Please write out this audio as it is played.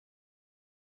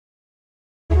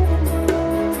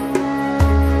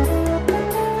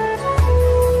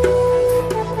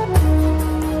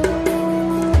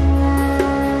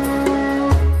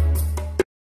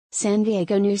San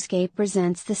Diego Newscape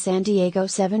presents the San Diego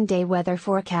 7-day weather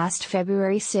forecast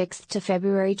February 6 to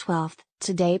February 12.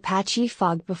 Today patchy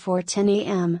fog before 10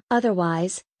 a.m.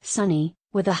 Otherwise, sunny,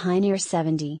 with a high near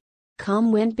 70.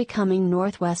 Calm wind becoming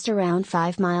northwest around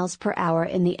 5 miles per hour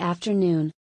in the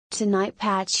afternoon. Tonight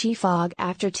patchy fog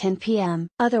after 10 p.m.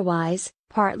 Otherwise,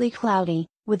 partly cloudy,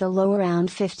 with a low around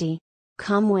 50.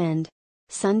 Calm wind.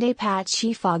 Sunday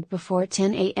patchy fog before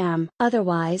 10 a.m.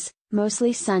 Otherwise,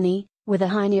 mostly sunny, with a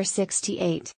high near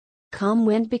 68. Calm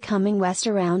wind becoming west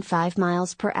around 5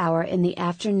 miles per hour in the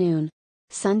afternoon.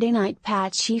 Sunday night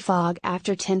patchy fog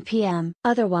after 10 p.m.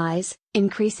 Otherwise,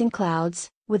 increasing clouds,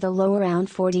 with a low around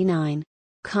 49.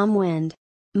 Calm wind.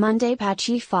 Monday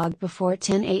patchy fog before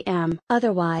 10 a.m.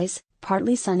 Otherwise,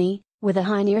 partly sunny, with a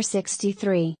high near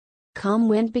 63. Calm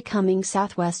wind becoming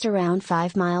southwest around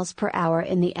 5 miles per hour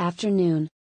in the afternoon.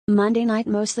 Monday night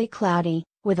mostly cloudy,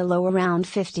 with a low around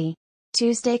 50.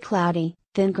 Tuesday cloudy,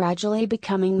 then gradually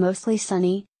becoming mostly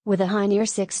sunny, with a high near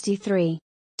 63.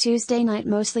 Tuesday night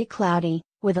mostly cloudy,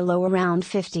 with a low around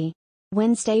 50.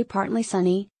 Wednesday partly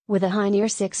sunny, with a high near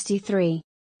 63.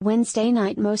 Wednesday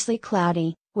night mostly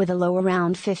cloudy, with a low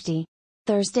around 50.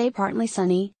 Thursday partly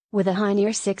sunny, with a high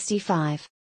near 65.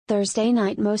 Thursday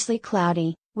night mostly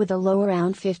cloudy, with a low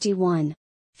around 51.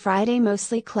 Friday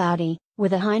mostly cloudy,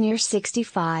 with a high near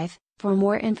 65. For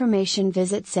more information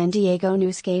visit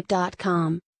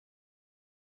SanDiegoNewscape.com.